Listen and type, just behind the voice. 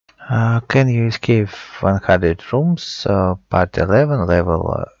Can you escape 100 rooms? Part 11,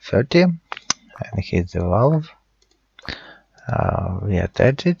 level 30, and hit the valve. We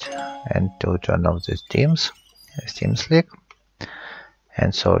attach it, and to turn off the steam slick,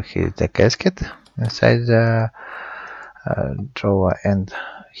 and so hit the casket inside the drawer, and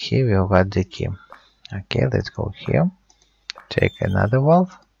here we got the key. Okay, let's go here, take another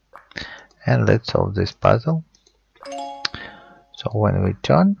valve, and let's solve this puzzle. So when we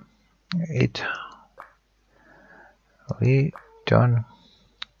turn it, we turn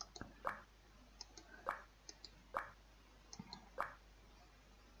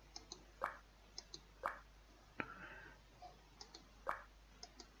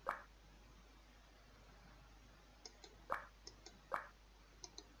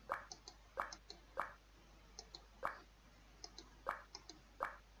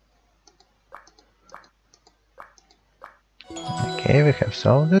okay, we have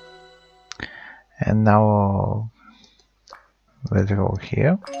solved it. And now let's go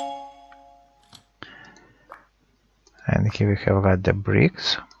here, and here we have got the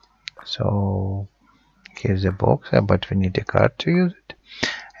bricks. So here's the box, but we need a card to use it.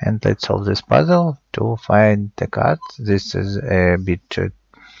 And let's solve this puzzle to find the card. This is a bit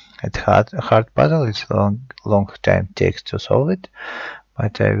hard puzzle. It's long time takes to solve it,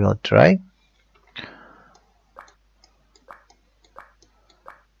 but I will try.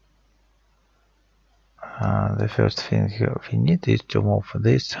 The first thing we need is to move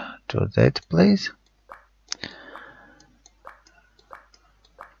this to that place,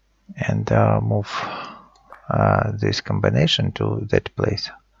 and move this combination to that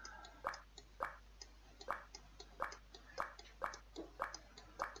place.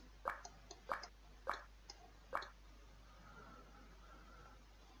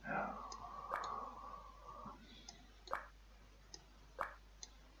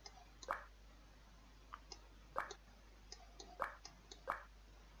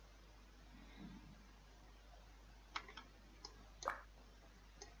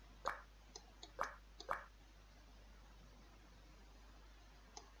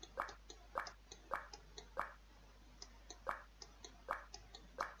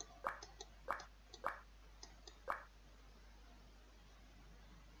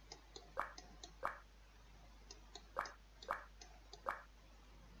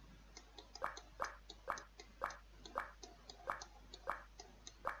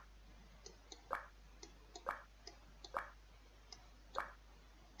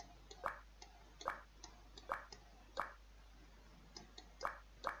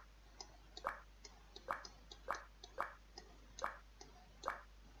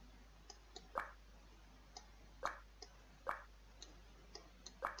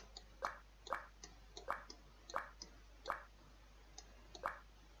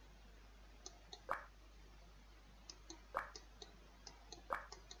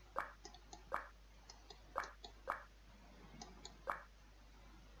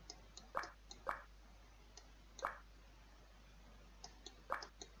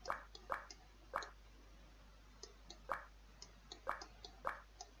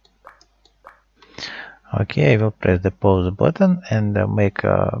 Okay, I will press the pause button and make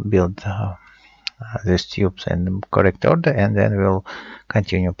build these tubes in correct order, and then we'll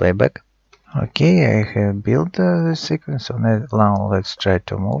continue playback. Okay, I have built the sequence, so now let's try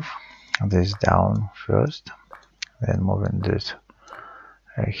to move this down first, then moving this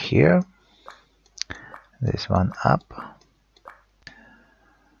here, this one up.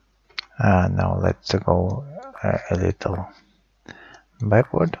 Now let's go a little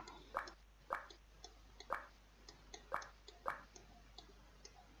backward.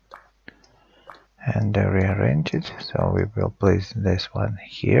 And rearrange it, so we will place this one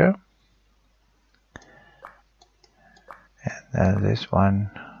here, and this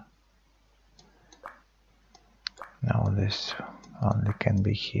one, no, this only can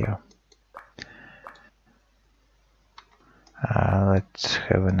be here. Let's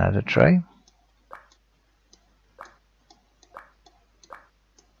have another try.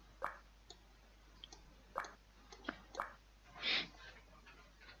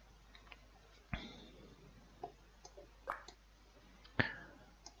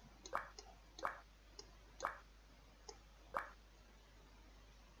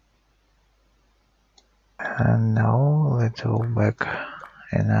 And now let's go back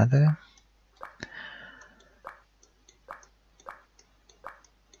another.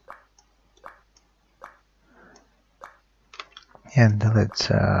 And let's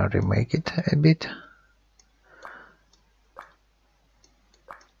remake it a bit.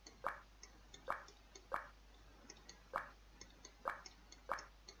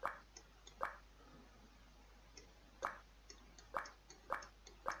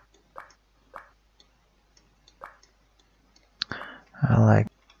 like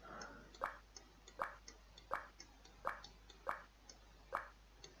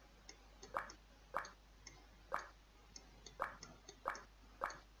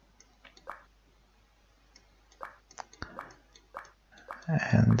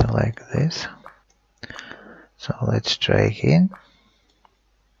and like this. So let's try again.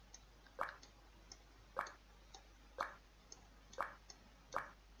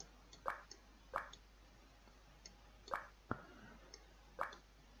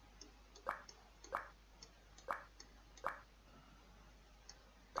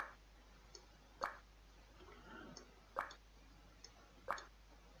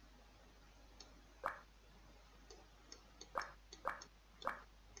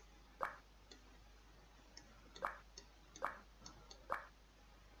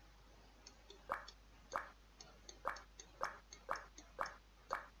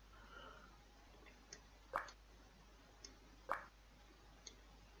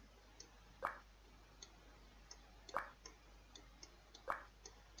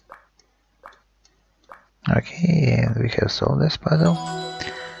 Okay, and we have solved this puzzle.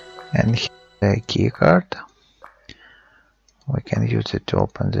 And here's the key card. We can use it to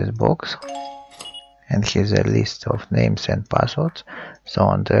open this box. And here's a list of names and passwords. So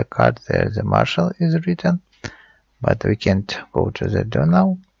on the card there the marshal is written, but we can't go to the door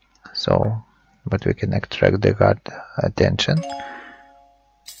now. So, but we can extract the card attention.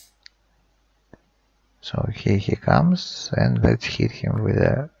 So here he comes, and let's hit him with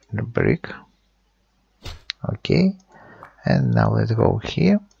a brick. Okay, and now let's go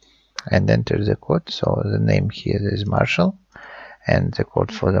here and enter the code. So the name here is Marshall, and the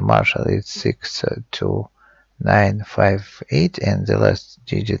code for the Marshall is 62958, and the last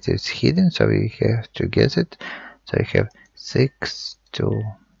digit is hidden, so we have to guess it. So we have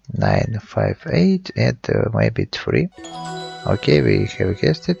 62958 and maybe 3. Okay, we have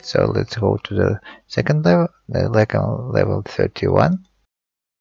guessed it. So let's go to the second level, level 31.